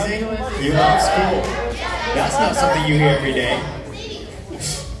You love school. That's not something you hear every day.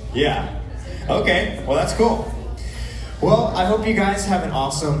 Yeah. Okay, well that's cool. Well, I hope you guys have an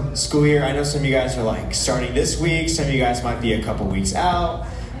awesome school year. I know some of you guys are like starting this week. Some of you guys might be a couple weeks out.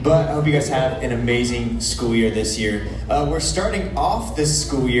 But I hope you guys have an amazing school year this year. We're starting off this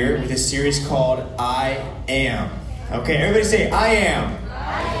school year with a series called I Am. Okay, everybody say, I am.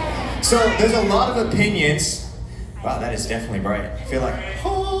 I am. So there's a lot of opinions. Wow, that is definitely bright. I feel like,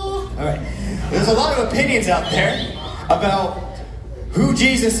 oh. All right. There's a lot of opinions out there about who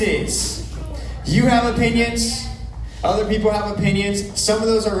Jesus is. You have opinions. Other people have opinions. Some of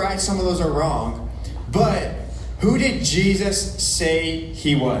those are right, some of those are wrong. But who did Jesus say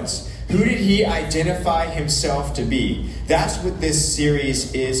he was? Who did he identify himself to be? That's what this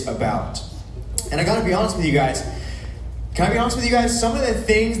series is about. And I gotta be honest with you guys. Can I be honest with you guys? Some of the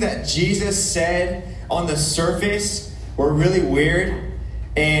things that Jesus said on the surface were really weird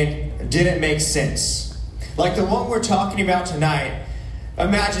and didn't make sense. Like the one we're talking about tonight.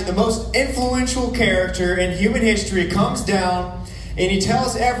 Imagine the most influential character in human history comes down and he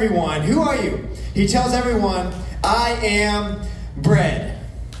tells everyone, who are you? He tells everyone, I am bread.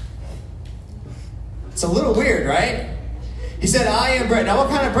 It's a little weird, right? He said, I am bread. Now, what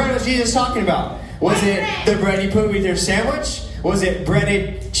kind of bread was Jesus talking about? Was it the bread you put with your sandwich? Was it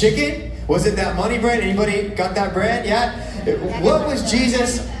breaded chicken? Was it that money bread? Anybody got that bread? Yeah? What was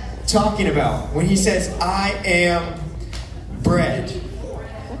Jesus talking about when he says, I am bread?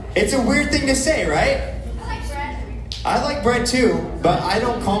 It's a weird thing to say, right? I like bread too, but I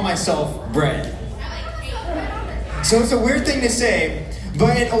don't call myself bread. So it's a weird thing to say,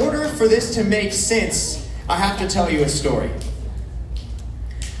 but in order for this to make sense, I have to tell you a story.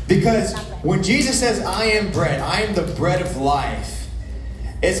 Because when Jesus says, I am bread, I am the bread of life,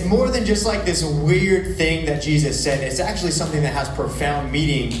 it's more than just like this weird thing that Jesus said. It's actually something that has profound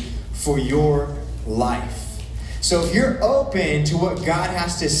meaning for your life. So if you're open to what God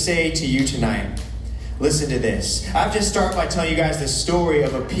has to say to you tonight, listen to this. I have to start by telling you guys the story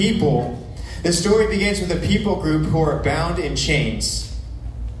of a people. The story begins with a people group who are bound in chains.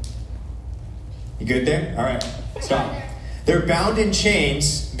 You good there? All right, stop. They're bound in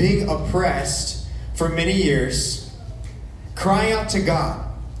chains, being oppressed for many years, crying out to God.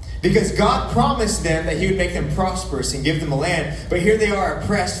 Because God promised them that he would make them prosperous and give them a land. But here they are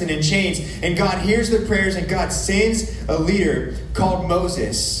oppressed and in chains. And God hears their prayers and God sends a leader called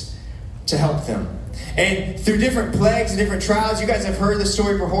Moses to help them. And through different plagues and different trials, you guys have heard the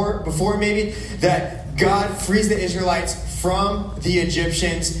story before maybe, that God frees the Israelites from the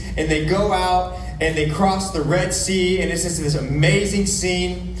Egyptians. And they go out and they cross the Red Sea. And it's just this amazing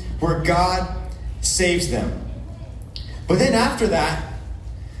scene where God saves them. But then after that,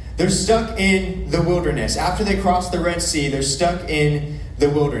 they're stuck in the wilderness. After they cross the Red Sea, they're stuck in the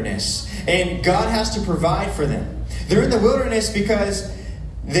wilderness. And God has to provide for them. They're in the wilderness because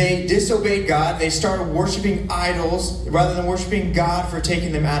they disobeyed God. They started worshiping idols rather than worshiping God for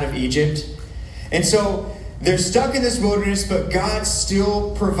taking them out of Egypt. And so they're stuck in this wilderness, but God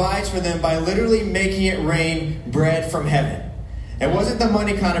still provides for them by literally making it rain bread from heaven. It wasn't the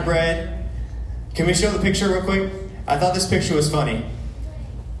money kind of bread. Can we show the picture real quick? I thought this picture was funny.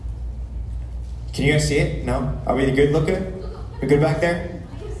 Can you guys see it? No? Are we good? Look good? We good back there?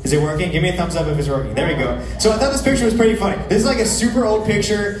 Is it working? Give me a thumbs up if it's working. There we go. So I thought this picture was pretty funny. This is like a super old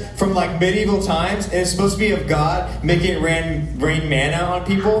picture from like medieval times. And it's supposed to be of God making it rain manna on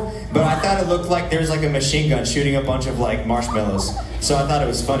people. But I thought it looked like there's like a machine gun shooting a bunch of like marshmallows. So I thought it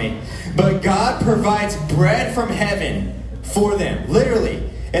was funny. But God provides bread from heaven for them. Literally.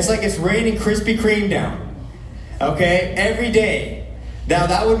 It's like it's raining Krispy Kreme down. Okay? Every day. Now,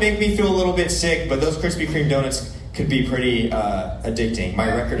 that would make me feel a little bit sick, but those Krispy Kreme donuts could be pretty addicting.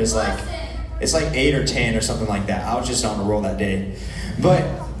 My record is it's like 8 or 10 or something like that. I was just on a roll that day.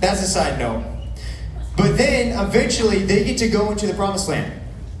 But that's a side note. But then, eventually, they get to go into the promised land.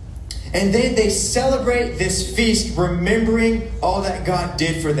 And then they celebrate this feast, remembering all that God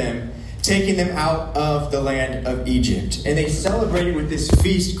did for them, taking them out of the land of Egypt. And they celebrated with this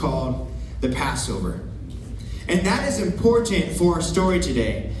feast called the Passover. And that is important for our story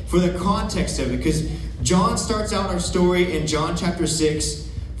today, for the context of it, because John starts out our story in John chapter 6,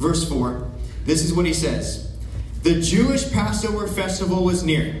 verse 4. This is what he says. The Jewish Passover festival was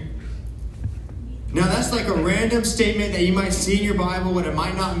near. Now that's like a random statement that you might see in your Bible and it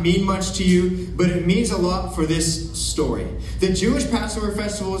might not mean much to you, but it means a lot for this story. The Jewish Passover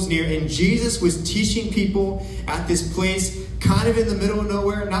festival was near and Jesus was teaching people at this place kind of in the middle of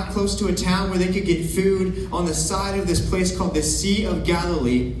nowhere, not close to a town where they could get food, on the side of this place called the Sea of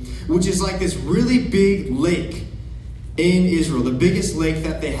Galilee, which is like this really big lake in Israel, the biggest lake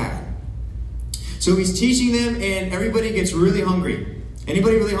that they had. So he's teaching them, and everybody gets really hungry.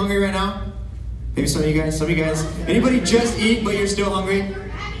 Anybody really hungry right now? Maybe some of you guys. Anybody just eat, but you're still hungry?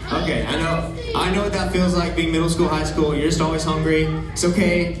 Okay, I know what that feels like, being middle school, high school. You're just always hungry. It's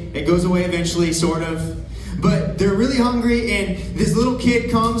okay. It goes away eventually, sort of. But they're really hungry, and this little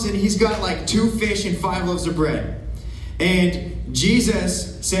kid comes, and he's got like 2 fish and 5 loaves of bread. And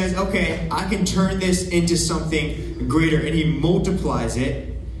Jesus says, okay, I can turn this into something greater. And he multiplies it.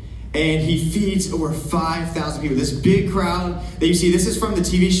 And he feeds over 5,000 people. This big crowd that you see, this is from the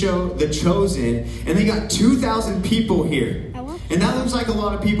TV show The Chosen. And they got 2,000 people here. And that looks like a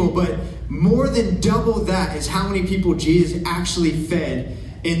lot of people, but more than double that is how many people Jesus actually fed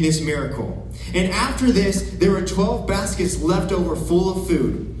in this miracle. And after this, there were 12 baskets left over full of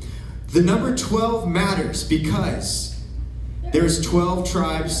food. The number 12 matters because there's 12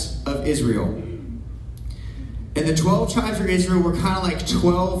 tribes of Israel. And the 12 tribes of Israel were kind of like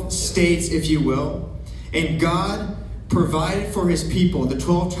 12 states, if you will. And God provided for his people, the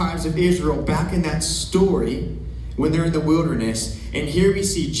 12 tribes of Israel, back in that story when they're in the wilderness. And here we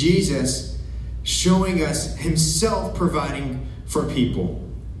see Jesus showing us himself providing for people.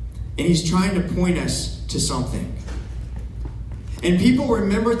 And he's trying to point us to something. And people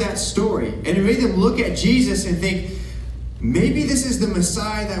remembered that story. And it made them look at Jesus and think, maybe this is the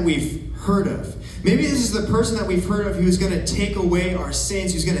Messiah that we've heard of. Maybe this is the person that we've heard of who's going to take away our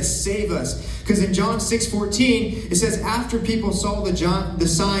sins, who's going to save us. Because in John 6:14, it says, after people saw the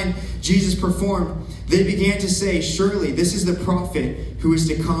sign Jesus performed, they began to say, surely this is the prophet who is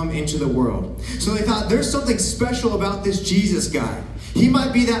to come into the world. So they thought, there's something special about this Jesus guy. He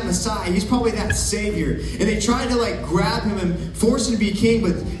might be that Messiah. He's probably that Savior. And they tried to grab him and force him to be king.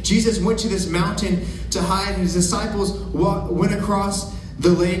 But Jesus went to this mountain to hide. And his disciples went across the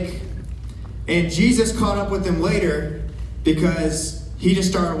lake. And Jesus caught up with them later because he just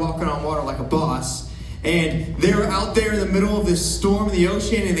started walking on water like a boss. And they were out there in the middle of this storm in the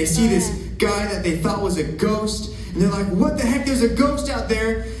ocean. And they see this guy that they thought was a ghost. And they're like, what the heck? There's a ghost out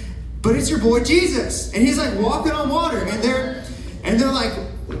there. But it's your boy Jesus. And he's walking on water. And they're like,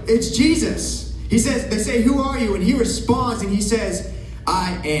 it's Jesus. They say, who are you? And he responds and he says,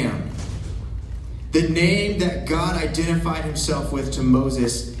 I am. The name that God identified himself with to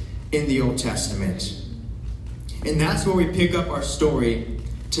Moses in the Old Testament. And that's where we pick up our story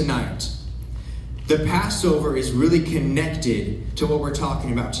tonight. The Passover is really connected to what we're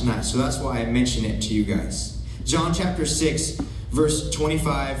talking about tonight. So that's why I mention it to you guys. John chapter 6, verse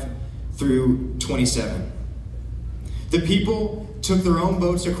 25 through 27. The people took their own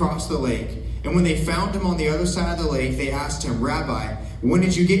boats across the lake, and when they found him on the other side of the lake, they asked him, Rabbi, when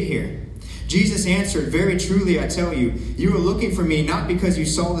did you get here? Jesus answered, very truly I tell you, you were looking for me not because you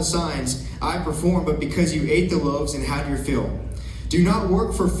saw the signs I performed, but because you ate the loaves and had your fill. Do not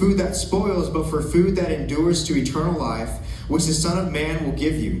work for food that spoils, but for food that endures to eternal life, which the Son of Man will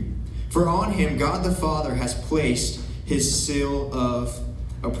give you. For on him God the Father has placed his seal of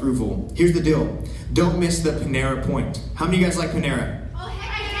approval. Here's the deal. Don't miss the Panera point. How many of you guys like Panera?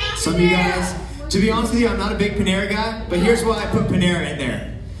 Some of you guys. To be honest with you, I'm not a big Panera guy, but here's why I put Panera in there.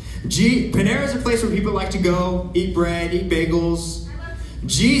 Panera is a place where people like to go, eat bread, eat bagels.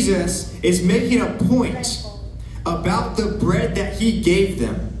 Jesus is making a point about the bread that he gave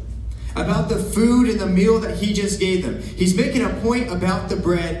them, about the food and the meal that he just gave them. He's making a point about the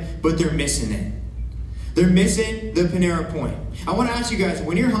bread, but they're missing it. They're missing the Panera point. I want to ask you guys,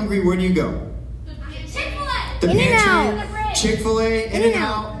 when you're hungry, where do you go? Chick-fil-A. The In-N-Out. pantry? Chick-fil-A,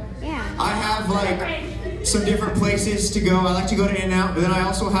 In-N-Out. Yeah. I have some different places to go. I like to go to In-N-Out, but then I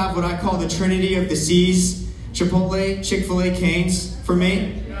also have what I call the Trinity of the Seas. Chipotle, Chick-fil-A, Cane's for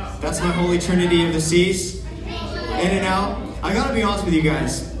me. That's my holy Trinity of the Seas. In-N-Out. I gotta be honest with you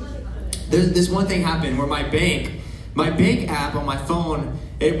guys. This one thing happened where my bank app on my phone,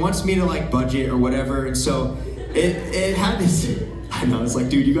 it wants me to budget or whatever, and so it had this. I know, it's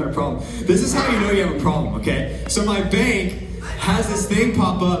dude, you got a problem. This is how you know you have a problem, okay? So my bank has this thing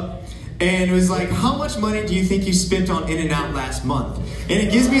pop up, and it was how much money do you think you spent on In-N-Out last month? And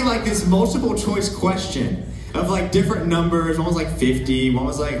it gives me this multiple choice question of different numbers. One was 50, one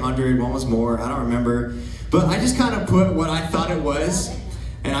was 100, one was more, I don't remember. But I just kind of put what I thought it was,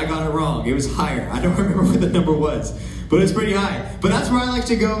 and I got it wrong. It was higher. I don't remember what the number was, but it's pretty high. But that's where I like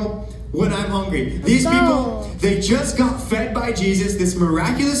to go when I'm hungry. These people, they just got fed by Jesus, this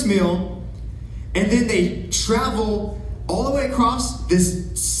miraculous meal, and then they travel all the way across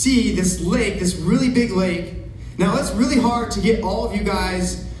this sea, this lake, this really big lake. Now, it's really hard to get all of you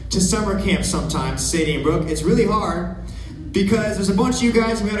guys to summer camp sometimes, Sadie and Brooke. It's really hard because there's a bunch of you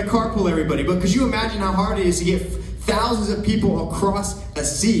guys and we got to carpool everybody. But could you imagine how hard it is to get thousands of people across a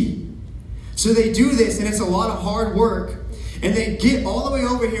sea? So they do this, and it's a lot of hard work. And they get all the way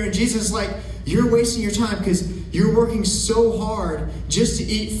over here, and Jesus is like, you're wasting your time because you're working so hard just to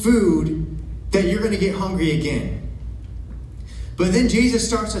eat food that you're going to get hungry again. But then Jesus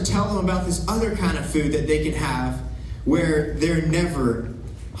starts to tell them about this other kind of food that they can have where they're never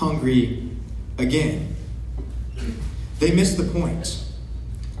hungry again. They miss the point.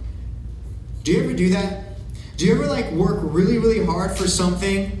 Do you ever do that? Do you ever work really, really hard for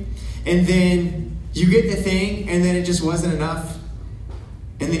something and then you get the thing and then it just wasn't enough?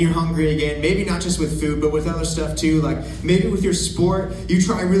 And then you're hungry again. Maybe not just with food, but with other stuff too. Like maybe with your sport, you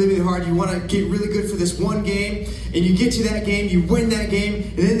try really, really hard. You want to get really good for this one game. And you get to that game, you win that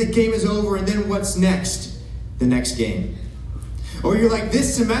game. And then the game is over. And then what's next? The next game. Or you're like,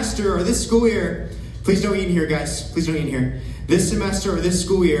 this semester or this school year. Please don't eat in here, guys. Please don't eat in here. This semester or this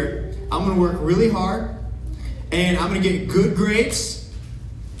school year, I'm going to work really hard. And I'm going to get good grades.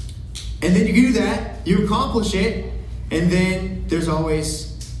 And then you do that. You accomplish it. And then there's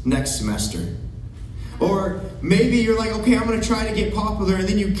always next semester. Or maybe you're like, okay, I'm going to try to get popular, and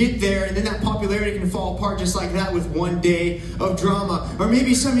then you get there, and then that popularity can fall apart just like that with one day of drama. Or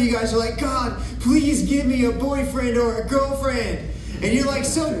maybe some of you guys are like, God, please give me a boyfriend or a girlfriend. And you're like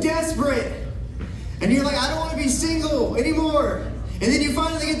so desperate. And you're like, I don't want to be single anymore. And then you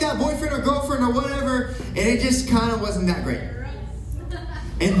finally get that boyfriend or girlfriend or whatever, and it just kind of wasn't that great.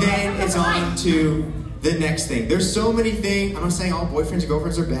 And then it's on to the next thing. There's so many things. I'm not saying all boyfriends and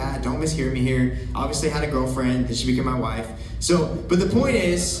girlfriends are bad. Don't mishear me here. Obviously I had a girlfriend, then she became my wife. But the point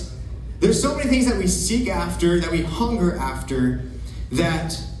is, there's so many things that we seek after, that we hunger after,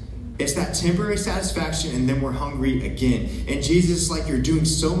 that it's that temporary satisfaction and then we're hungry again. And Jesus is like, you're doing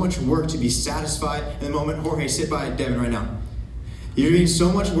so much work to be satisfied in the moment. Jorge, sit by Devin right now. You're doing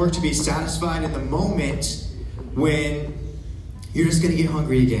so much work to be satisfied in the moment when you're just going to get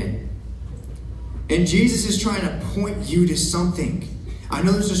hungry again. And Jesus is trying to point you to something. I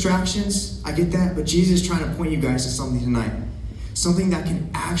know there's distractions. I get that. But Jesus is trying to point you guys to something tonight. Something that can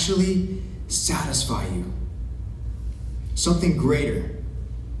actually satisfy you. Something greater.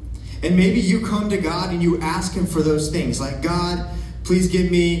 And maybe you come to God and you ask Him for those things. Like, God, please give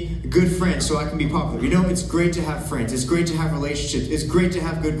me good friends so I can be popular. You know, it's great to have friends. It's great to have relationships. It's great to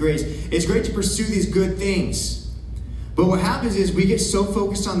have good grades. It's great to pursue these good things. But what happens is we get so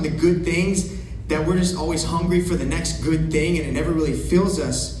focused on the good things that we're just always hungry for the next good thing, and it never really fills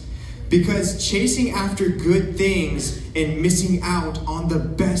us. Because chasing after good things and missing out on the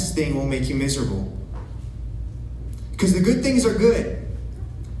best thing will make you miserable. Because the good things are good,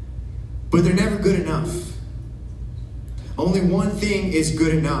 but they're never good enough. Only one thing is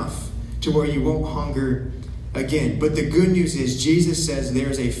good enough to where you won't hunger again. But the good news is Jesus says there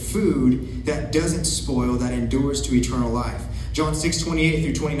is a food that doesn't spoil, that endures to eternal life. John 6:28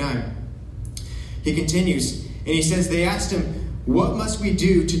 through 29. He continues, and he says, they asked him, what must we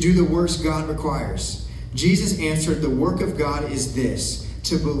do to do the works God requires? Jesus answered, the work of God is this,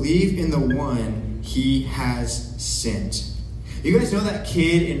 to believe in the one He has sent. You guys know that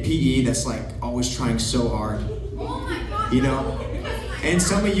kid in PE that's like always trying so hard? You know? And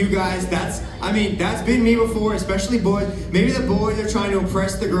some of you guys, that's been me before, especially boys. Maybe the boys are trying to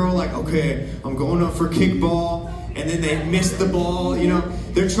impress the girl, like, okay, I'm going up for kickball, and then they miss the ball, you know?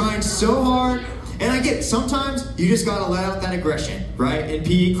 They're trying so hard. And I get it. Sometimes you just got to let out that aggression, right? And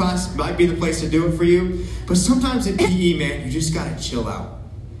PE class might be the place to do it for you. But sometimes in PE, man, you just got to chill out.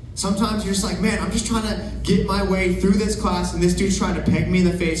 Sometimes you're just like, man, I'm just trying to get my way through this class, and this dude's trying to peg me in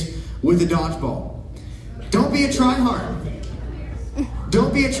the face with a dodgeball. Don't be a tryhard.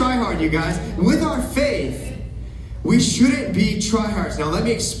 Don't be a tryhard, you guys. With our faith, we shouldn't be tryhards. Now, let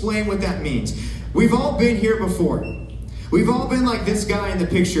me explain what that means. We've all been here before. We've all been like this guy in the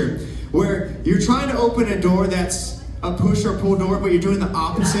picture, where you're trying to open a door that's a push or pull door, but you're doing the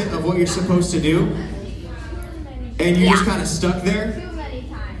opposite of what you're supposed to do. And you're just kind of stuck there.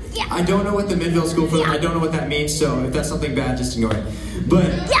 I don't know what the Midville School for them. I don't know what that means, so if that's something bad, just ignore it.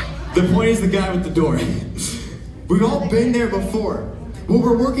 But the point is the guy with the door. We've all been there before.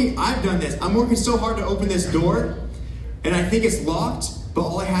 I've done this. I'm working so hard to open this door, and I think it's locked, but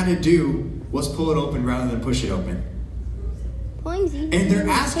all I had to do was pull it open rather than push it open. And they're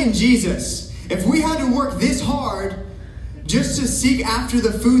asking Jesus, if we had to work this hard just to seek after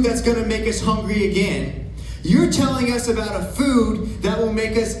the food that's going to make us hungry again, you're telling us about a food that will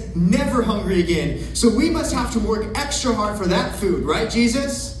make us never hungry again. So we must have to work extra hard for that food, right,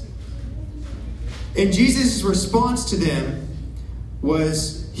 Jesus? And Jesus' response to them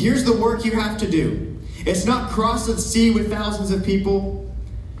was, here's the work you have to do. It's not cross the sea with thousands of people.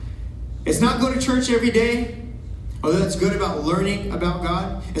 It's not go to church every day. Although that's good about learning about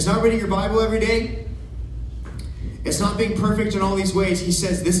God, it's not reading your Bible every day. It's not being perfect in all these ways. He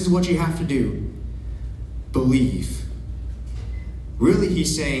says this is what you have to do. Believe. Really,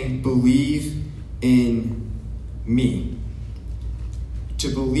 he's saying believe in me. To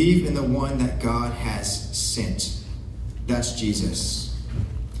believe in the one that God has sent. That's Jesus.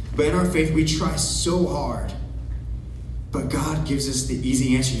 But in our faith, we try so hard. But God gives us the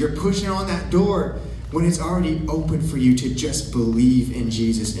easy answer. You're pushing on that door when it's already open for you to just believe in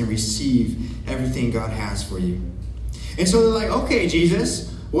Jesus and receive everything God has for you. And so they're like, okay,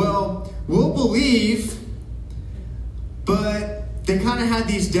 Jesus, well, we'll believe, but they kind of had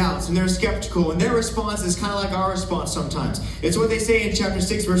these doubts and they're skeptical, and their response is kind of like our response sometimes. It's what they say in chapter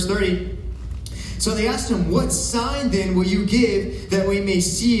 6, verse 30. So they asked him, what sign then will you give that we may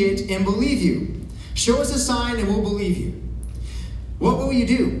see it and believe you? Show us a sign and we'll believe you. What will you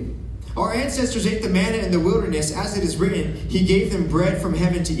do? Our ancestors ate the manna in the wilderness, as it is written, he gave them bread from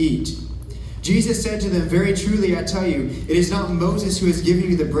heaven to eat. Jesus said to them, very truly I tell you, it is not Moses who has given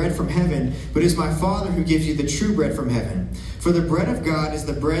you the bread from heaven, but it is my Father who gives you the true bread from heaven. For the bread of God is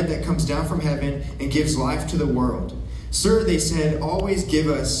the bread that comes down from heaven and gives life to the world. Sir, they said, always give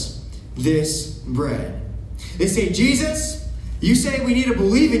us this bread. They say, Jesus, you say we need to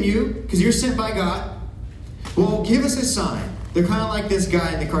believe in you because you're sent by God. Well, give us a sign. They're kind of like this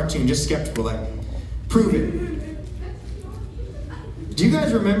guy in the cartoon, just skeptical, like, prove it. Do you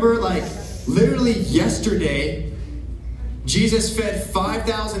guys remember, like, literally yesterday, Jesus fed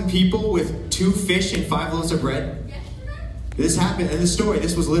 5,000 people with 2 fish and 5 loaves of bread? This happened in the story.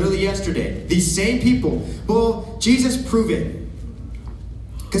 This was literally yesterday. These same people. Well, Jesus, prove it.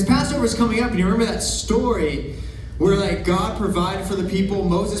 Because Passover is coming up, and you remember that story where, like, God provided for the people,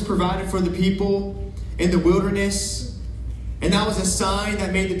 Moses provided for the people in the wilderness. And that was a sign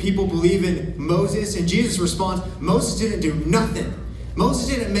that made the people believe in Moses. And Jesus responds, Moses didn't do nothing. Moses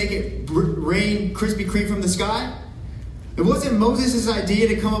didn't make it rain Krispy Kreme from the sky. It wasn't Moses' idea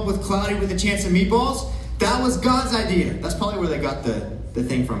to come up with Cloudy with a Chance of Meatballs. That was God's idea. That's probably where they got the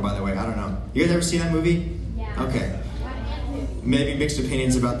thing from, by the way. I don't know. You guys ever seen that movie? Yeah. Okay. Maybe mixed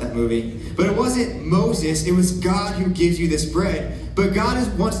opinions about that movie. But it wasn't Moses. It was God who gives you this bread. But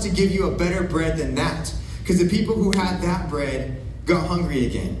God wants to give you a better bread than that. Because the people who had that bread got hungry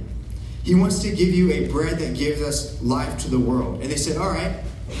again. He wants to give you a bread that gives us life to the world. And they said, all right,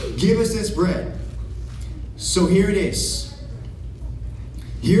 give us this bread. So here it is.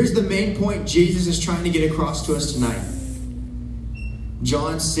 Here's the main point Jesus is trying to get across to us tonight.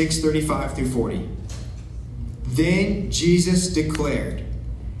 John 6:35 through 40. Then Jesus declared,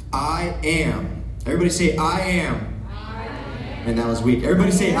 I am. Everybody say, I am. I am. And that was weak.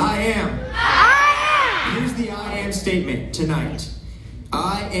 Everybody say, I am. I Here's the I am statement tonight.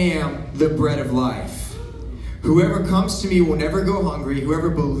 I am the bread of life. Whoever comes to me will never go hungry. Whoever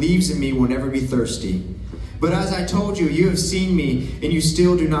believes in me will never be thirsty. But as I told you, you have seen me, and you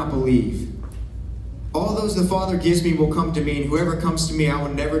still do not believe. All those the Father gives me will come to me, and whoever comes to me I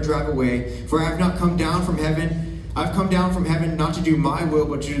will never drive away. For I have not come down from heaven. I've come down from heaven not to do my will,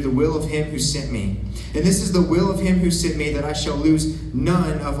 but to do the will of him who sent me. And this is the will of him who sent me, that I shall lose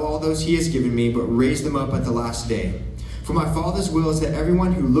none of all those he has given me, but raise them up at the last day. For my Father's will is that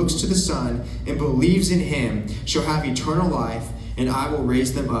everyone who looks to the Son and believes in him shall have eternal life, and I will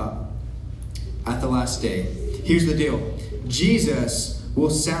raise them up at the last day. Here's the deal. Jesus will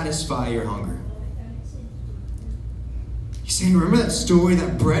satisfy your hunger. He's saying, remember that story,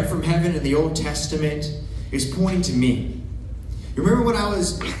 that bread from heaven in the Old Testament is pointing to me. Remember when I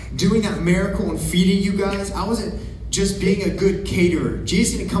was doing that miracle and feeding you guys? I wasn't just being a good caterer.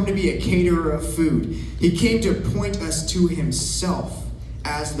 Jesus didn't come to be a caterer of food. He came to point us to himself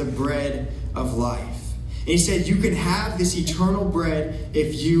as the bread of life. And he said, you can have this eternal bread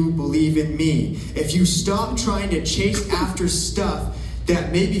if you believe in me. If you stop trying to chase after stuff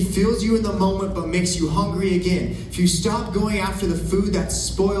that maybe fills you in the moment but makes you hungry again. If you stop going after the food that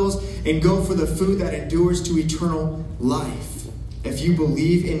spoils and go for the food that endures to eternal life. If you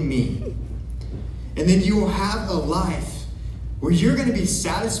believe in me. And then you will have a life where you're going to be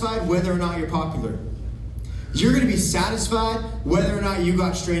satisfied whether or not you're popular. You're going to be satisfied whether or not you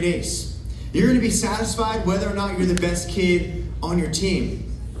got straight A's. You're going to be satisfied whether or not you're the best kid on your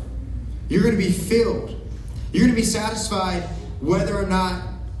team. You're going to be filled. You're going to be satisfied whether or not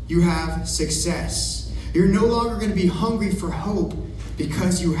you have success. You're no longer going to be hungry for hope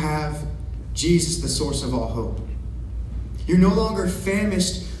because you have Jesus, the source of all hope. You're no longer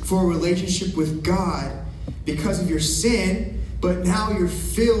famished for a relationship with God because of your sin, but now you're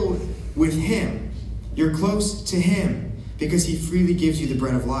filled with him. You're close to him because he freely gives you the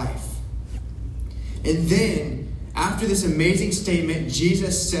bread of life. And then, after this amazing statement,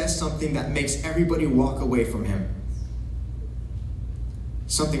 Jesus says something that makes everybody walk away from him.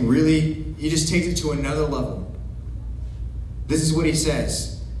 Something really, he just takes it to another level. This is what he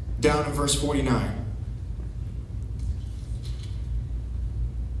says down in verse 49.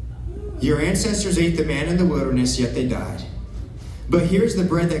 Your ancestors ate the manna in the wilderness, yet they died. But here's the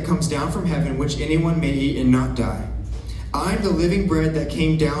bread that comes down from heaven, which anyone may eat and not die. I am the living bread that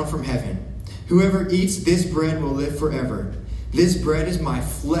came down from heaven. Whoever eats this bread will live forever. This bread is my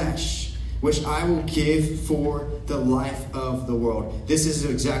flesh, which I will give for the life of the world. This is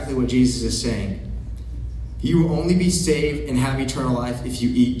exactly what Jesus is saying. You will only be saved and have eternal life if you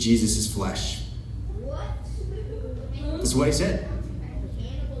eat Jesus' flesh. That's what he said.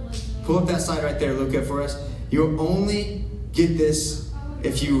 Pull up that slide right there, Luca, for us. You'll only get this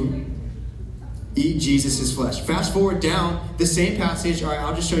if you eat Jesus' flesh. Fast forward down the same passage. All right,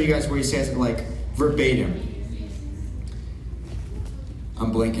 I'll just show you guys where he says it like verbatim.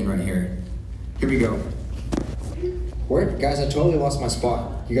 I'm blinking right here. Here we go. Where? Guys, I totally lost my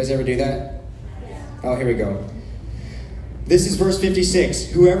spot. You guys ever do that? Oh, here we go. This is verse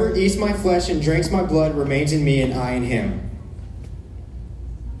 56. Whoever eats my flesh and drinks my blood remains in me and I in him.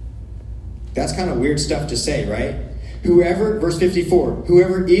 That's kind of weird stuff to say, right? Verse 54,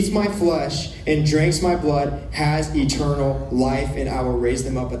 whoever eats my flesh and drinks my blood has eternal life, and I will raise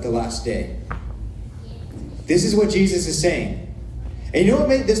them up at the last day. This is what Jesus is saying. And you know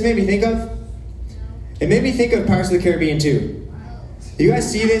what this made me think of? It made me think of Pirates of the Caribbean 2. You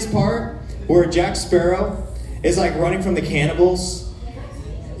guys see this part where Jack Sparrow is like running from the cannibals?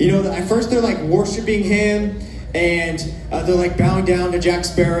 You know, at first they're like worshiping him, and they're like bowing down to Jack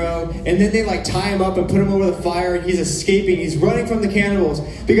Sparrow, and then they like tie him up and put him over the fire, and he's escaping. He's running from the cannibals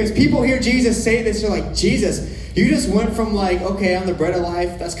because people hear Jesus say this. They're like, Jesus, you just went from like, okay, I'm the bread of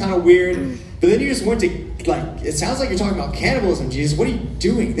life. That's kind of weird. But then you just went to like, it sounds like you're talking about cannibalism, Jesus. What are you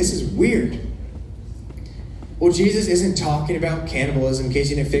doing? This is weird. Well, Jesus isn't talking about cannibalism. In case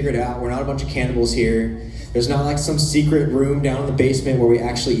you didn't figure it out, we're not a bunch of cannibals here. There's not like some secret room down in the basement where we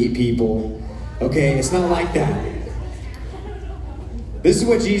actually eat people. Okay, it's not like that. This is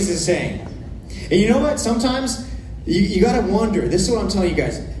what Jesus is saying. And you know what? Sometimes you got to wonder. This is what I'm telling you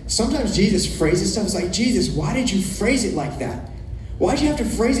guys. Sometimes Jesus phrases stuff. It's like, Jesus, why did you phrase it like that? Why did you have to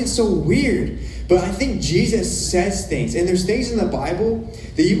phrase it so weird? But I think Jesus says things. And there's things in the Bible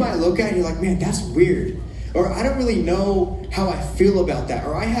that you might look at and you're like, man, that's weird. Or I don't really know how I feel about that.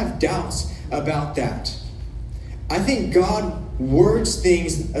 Or I have doubts about that. I think God words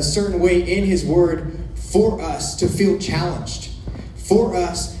things a certain way in his word for us to feel challenged, for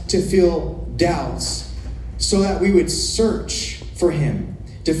us to feel doubts, so that we would search for him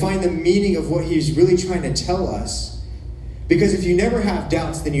to find the meaning of what he's really trying to tell us. Because if you never have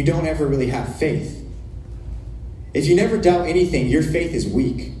doubts, then you don't ever really have faith. If you never doubt anything, your faith is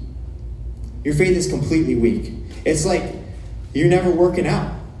weak. Your faith is completely weak. It's like you're never working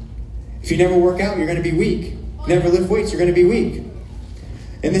out. If you never work out, you're going to be weak. Never lift weights, you're going to be weak.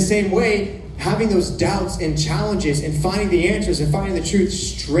 In the same way, having those doubts and challenges and finding the answers and finding the truth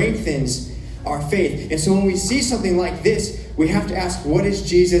strengthens our faith. And so when we see something like this, we have to ask, what does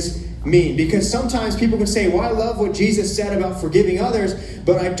Jesus mean? Because sometimes people can say, well, I love what Jesus said about forgiving others,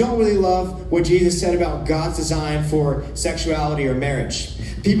 but I don't really love what Jesus said about God's design for sexuality or marriage.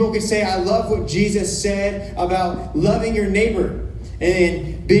 People can say, I love what Jesus said about loving your neighbor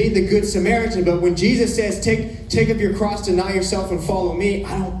and being the good Samaritan. But when Jesus says, take up your cross, deny yourself, and follow me,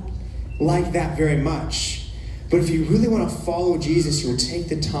 I don't like that very much. But if you really want to follow Jesus, you'll take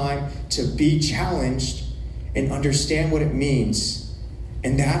the time to be challenged and understand what it means.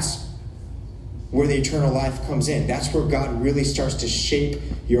 And that's where the eternal life comes in. That's where God really starts to shape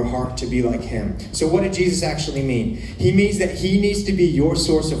your heart to be like him. So what did Jesus actually mean? He means that he needs to be your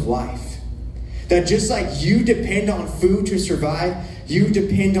source of life. That just like you depend on food to survive, you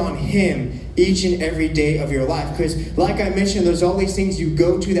depend on him each and every day of your life. Because like I mentioned, there's all these things you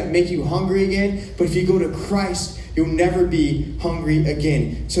go to that make you hungry again. But if you go to Christ, you'll never be hungry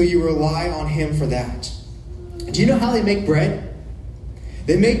again. So you rely on him for that. Do you know how they make bread?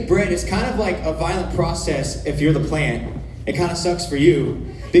 They make bread. It's kind of like a violent process if you're the plant. It kind of sucks for you.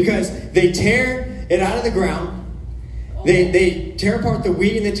 Because they tear it out of the ground. They tear apart the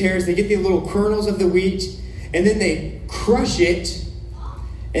wheat and the tares. They get the little kernels of the wheat. And then they crush it.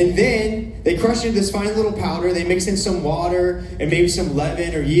 And then they crush it into this fine little powder. They mix in some water and maybe some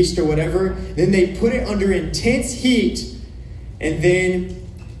leaven or yeast or whatever. Then they put it under intense heat. And then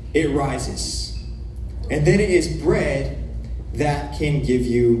it rises. And then it is bread that can give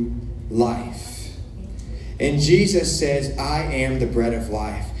you life. And Jesus says, I am the bread of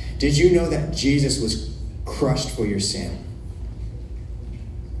life. Did you know that Jesus was crushed for your sin.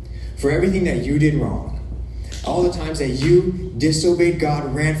 For everything that you did wrong, all the times that you disobeyed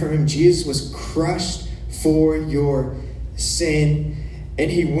God, ran from him, Jesus was crushed for your sin. And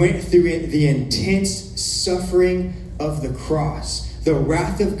he went through the intense suffering of the cross, the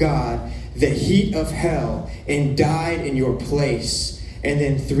wrath of God, the heat of hell, and died in your place. And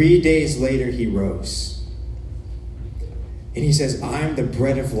then 3 days later, he rose. And he says, I am the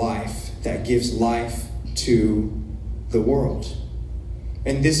bread of life that gives life to the world.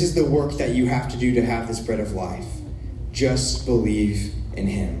 And this is the work that you have to do to have this bread of life. Just believe in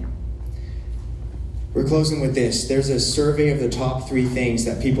him. We're closing with this. There's a survey of the top 3 things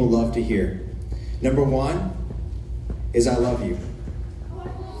that people love to hear. Number 1 is I love you.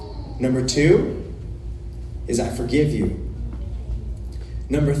 Number 2 is I forgive you.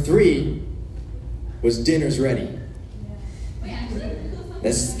 Number 3 was dinner's ready.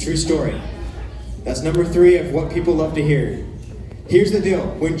 That's a true story. That's number 3 of what people love to hear. Here's the deal.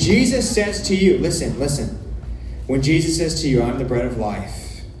 When Jesus says to you, listen. When Jesus says to you, I'm the bread of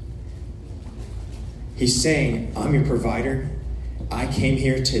life, he's saying, I'm your provider. I came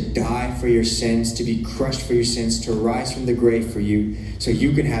here to die for your sins, to be crushed for your sins, to rise from the grave for you, so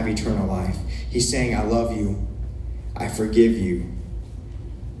you can have eternal life. He's saying, I love you. I forgive you.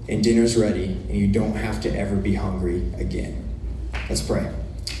 And dinner's ready, and you don't have to ever be hungry again. Let's pray.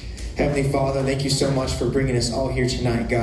 Heavenly Father, thank you so much for bringing us all here tonight, God.